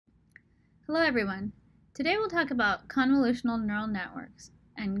Hello everyone. Today we'll talk about convolutional neural networks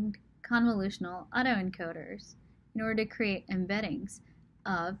and convolutional autoencoders in order to create embeddings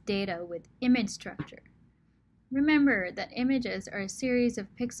of data with image structure. Remember that images are a series of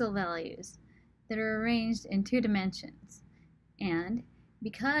pixel values that are arranged in 2 dimensions, and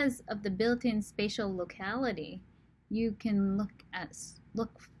because of the built-in spatial locality, you can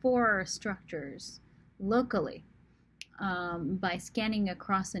look for structures locally by scanning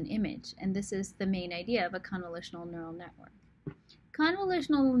across an image, and this is the main idea of a convolutional neural network.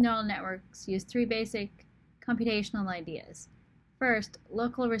 Convolutional neural networks use 3 basic computational ideas. First,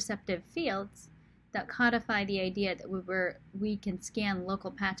 local receptive fields that codify the idea that we can scan local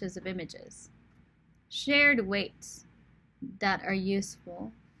patches of images. Shared weights that are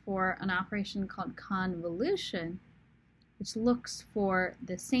useful for an operation called convolution, which looks for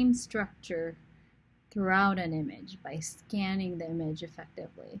the same structure throughout an image by scanning the image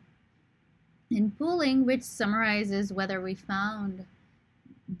effectively. And pooling, which summarizes whether we found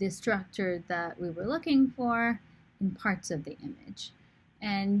the structure that we were looking for in parts of the image.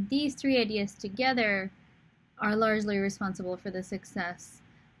 And these 3 ideas together are largely responsible for the success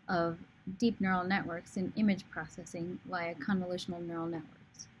of deep neural networks in image processing via convolutional neural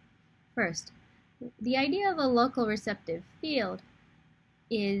networks. First, the idea of a local receptive field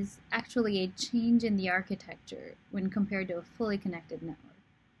is actually a change in the architecture when compared to a fully connected network.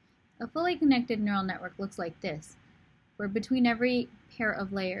 A fully connected neural network looks like this, where between every pair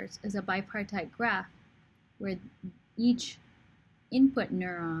of layers is a bipartite graph where each input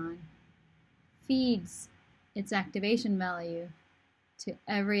neuron feeds its activation value to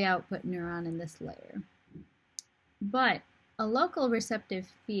every output neuron in this layer. But a local receptive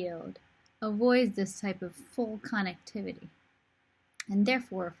field avoids this type of full connectivity, and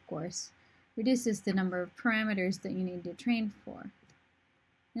therefore, of course, reduces the number of parameters that you need to train for.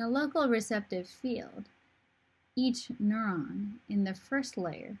 In a local receptive field, each neuron in the first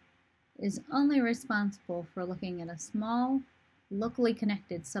layer is only responsible for looking at a small, locally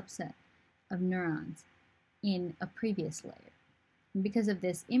connected subset of neurons in a previous layer. And because of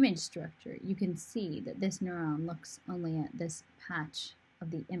this image structure, you can see that this neuron looks only at this patch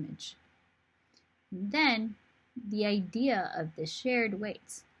of the image. And then, the idea of the shared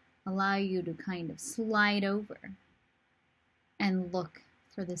weights allow you to kind of slide over and look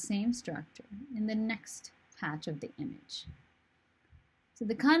for the same structure in the next patch of the image. So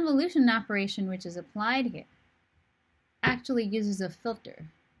the convolution operation which is applied here actually uses a filter.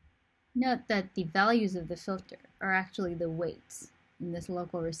 Note that the values of the filter are actually the weights in this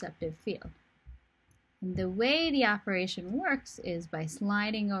local receptive field. And the way the operation works is by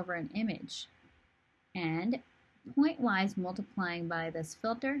sliding over an image and pointwise multiplying by this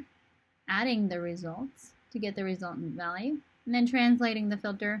filter, adding the results to get the resultant value, and then translating the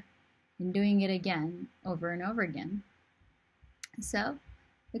filter and doing it again over and over again. So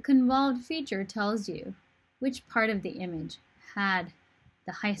the convolved feature tells you which part of the image had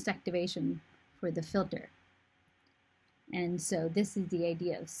the highest activation for the filter. And so this is the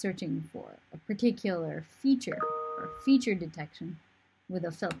idea of searching for a particular feature or feature detection with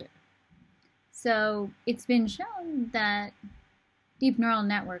a filter. So it's been shown that deep neural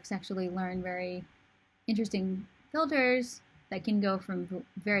networks actually learn very interesting filters that can go from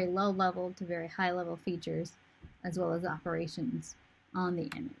very low level to very high level features, as well as operations on the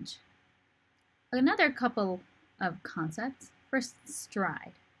image. Another couple of concepts. First,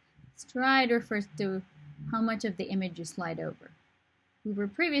 stride. Stride refers to how much of the image you slide over. We were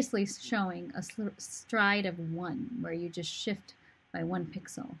previously showing a stride of 1, where you just shift by 1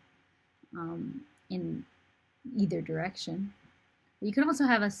 pixel in either direction. You can also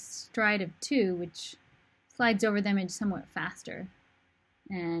have a stride of 2, which slides over the image somewhat faster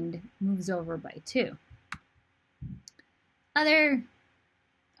and moves over by 2. Other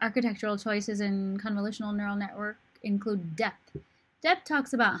architectural choices in convolutional neural network include depth. Depth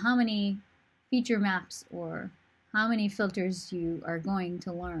talks about how many feature maps or how many filters you are going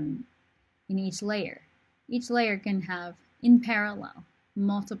to learn in each layer. Each layer can have, in parallel,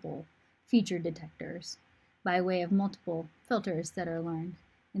 multiple feature detectors by way of multiple filters that are learned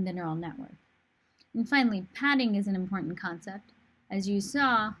in the neural network. And finally, padding is an important concept. As you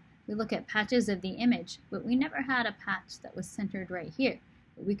saw, we look at patches of the image, but we never had a patch that was centered right here.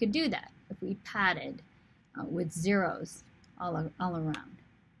 But we could do that if we padded with zeros all around.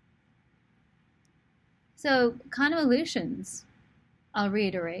 So convolutions, I'll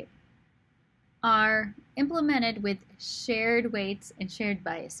reiterate, are implemented with shared weights and shared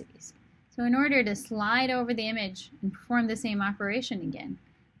biases. So in order to slide over the image and perform the same operation again,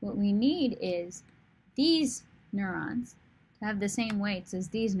 what we need is these neurons to have the same weights as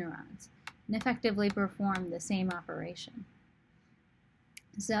these neurons. and effectively perform the same operation.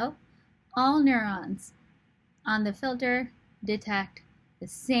 So, all neurons on the filter detect the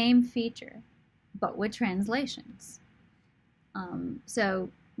same feature, but with translations. So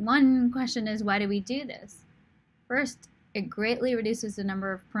one question is, why do we do this? First, it greatly reduces the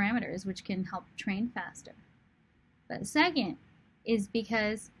number of parameters, which can help train faster. But second is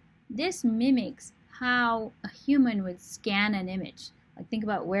because this mimics how a human would scan an image. Like, think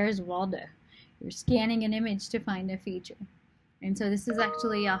about Where's Waldo? You're scanning an image to find a feature. And so this is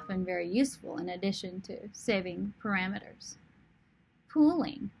actually often very useful in addition to saving parameters.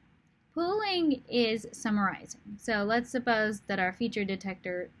 Pooling. Pooling is summarizing. So let's suppose that our feature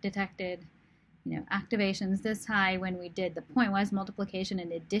detector detected activations this high when we did the pointwise multiplication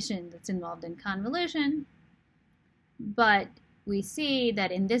and addition that's involved in convolution. But we see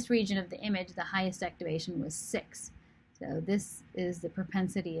that in this region of the image, the highest activation was 6. So this is the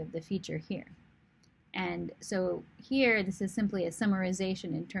propensity of the feature here. And so here, this is simply a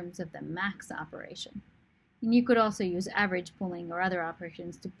summarization in terms of the max operation. And you could also use average pooling or other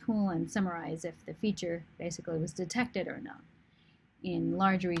operations to pool and summarize if the feature basically was detected or not in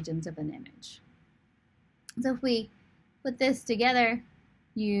large regions of an image. So if we put this together,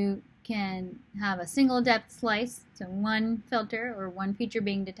 you can have a single depth slice, so one filter or one feature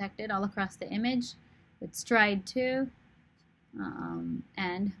being detected all across the image with stride 2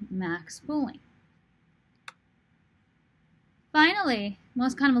 and max pooling. Finally,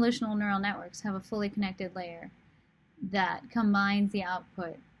 most convolutional neural networks have a fully connected layer that combines the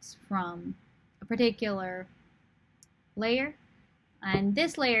outputs from a particular layer, and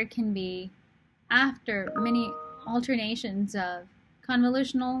this layer can be after many alternations of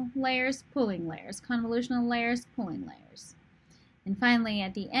convolutional layers, pooling layers, convolutional layers, pooling layers. And finally,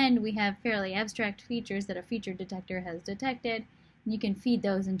 at the end, we have fairly abstract features that a feature detector has detected, and you can feed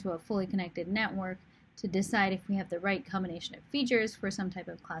those into a fully connected network to decide if we have the right combination of features for some type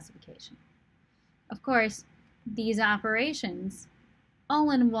of classification. Of course, these operations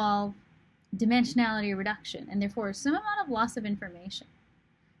all involve dimensionality reduction and therefore some amount of loss of information.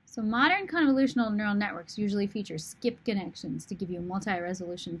 So modern convolutional neural networks usually feature skip connections to give you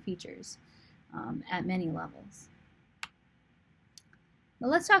multi-resolution features at many levels. But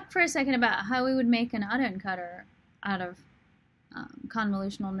let's talk for a second about how we would make an autoencoder out of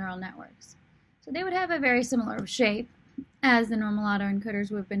convolutional neural networks. So they would have a very similar shape as the normal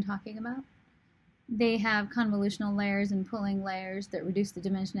autoencoders we've been talking about. They have convolutional layers and pooling layers that reduce the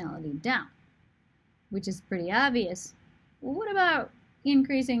dimensionality down, which is pretty obvious. Well, what about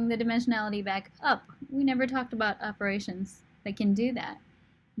increasing the dimensionality back up? We never talked about operations that can do that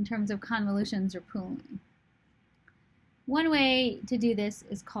in terms of convolutions or pooling. One way to do this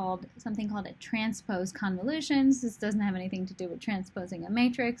is something called a transposed convolutions. This doesn't have anything to do with transposing a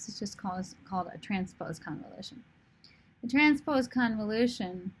matrix. It's just called a transposed convolution. The transposed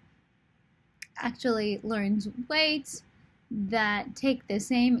convolution actually learns weights that take the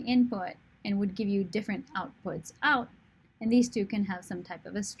same input and would give you different outputs out, and these two can have some type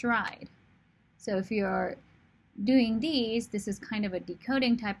of a stride. So if you're doing these, this is kind of a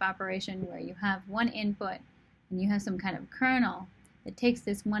decoding type operation where you have one input and you have some kind of kernel that takes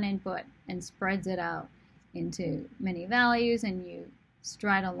this one input and spreads it out into many values, and you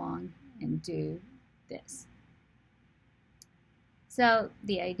stride along and do this. So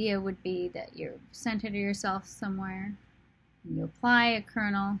the idea would be that you center yourself somewhere, and you apply a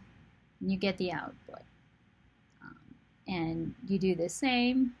kernel, and you get the output. And you do the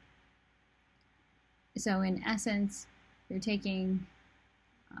same. So in essence, you're taking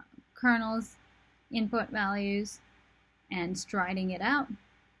kernels, input values, and striding it out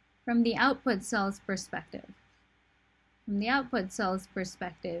from the output cell's perspective. From the output cell's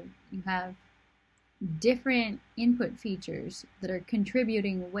perspective, you have different input features that are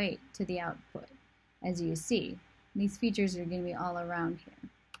contributing weight to the output, as you see. These features are going to be all around here.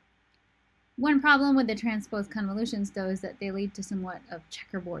 One problem with the transposed convolutions, though, is that they lead to somewhat of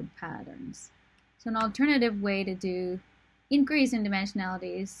checkerboard patterns. So an alternative way to do increase in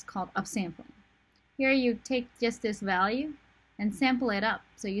dimensionality is called upsampling. Here you take just this value and sample it up.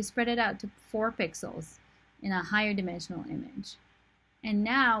 So you spread it out to 4 pixels in a higher dimensional image. And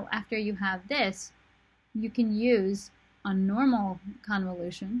now, after you have this, you can use a normal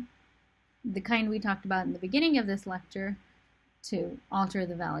convolution, the kind we talked about in the beginning of this lecture, to alter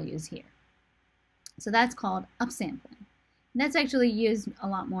the values here. So that's called upsampling. And that's actually used a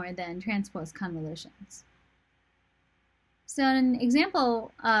lot more than transposed convolutions. So an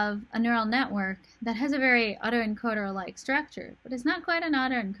example of a neural network that has a very autoencoder-like structure, but it's not quite an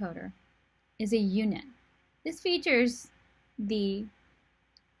autoencoder, is a unit. This features the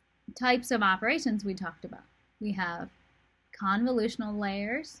types of operations we talked about. We have convolutional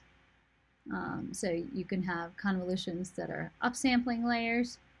layers. So you can have convolutions that are upsampling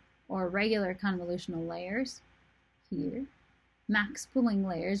layers or regular convolutional layers here. Max pooling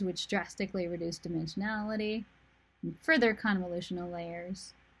layers, which drastically reduce dimensionality, and further convolutional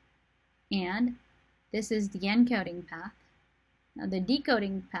layers. And this is the encoding path. Now the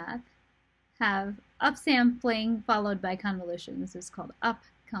decoding path have upsampling followed by convolutions. This is called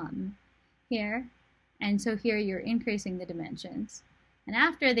upcon here. And so here you're increasing the dimensions. And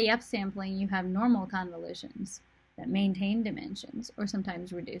after the upsampling, you have normal convolutions that maintain dimensions or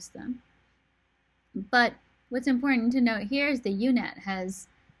sometimes reduce them. But what's important to note here is the U-net has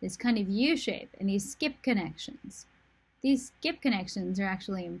this kind of U shape and these skip connections. These skip connections are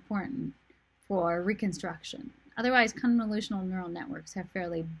actually important for reconstruction. Otherwise, convolutional neural networks have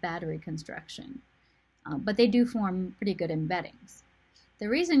fairly bad reconstruction, but they do form pretty good embeddings. The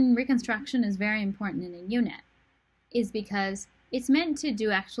reason reconstruction is very important in a U-net is because it's meant to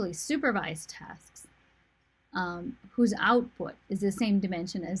do actually supervised tasks whose output is the same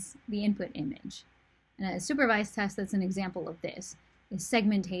dimension as the input image. And a supervised task that's an example of this is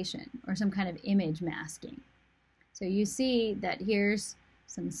segmentation or some kind of image masking. So you see that here's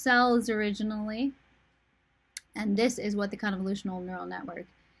some cells originally, and this is what the convolutional neural network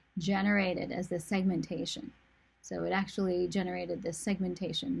generated as the segmentation. So it actually generated this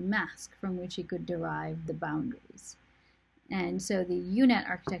segmentation mask from which you could derive the boundaries. And so the U-net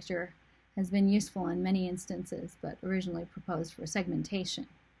architecture has been useful in many instances, but originally proposed for segmentation.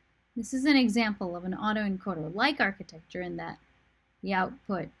 This is an example of an autoencoder-like architecture in that the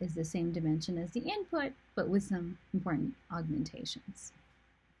output is the same dimension as the input, but with some important augmentations.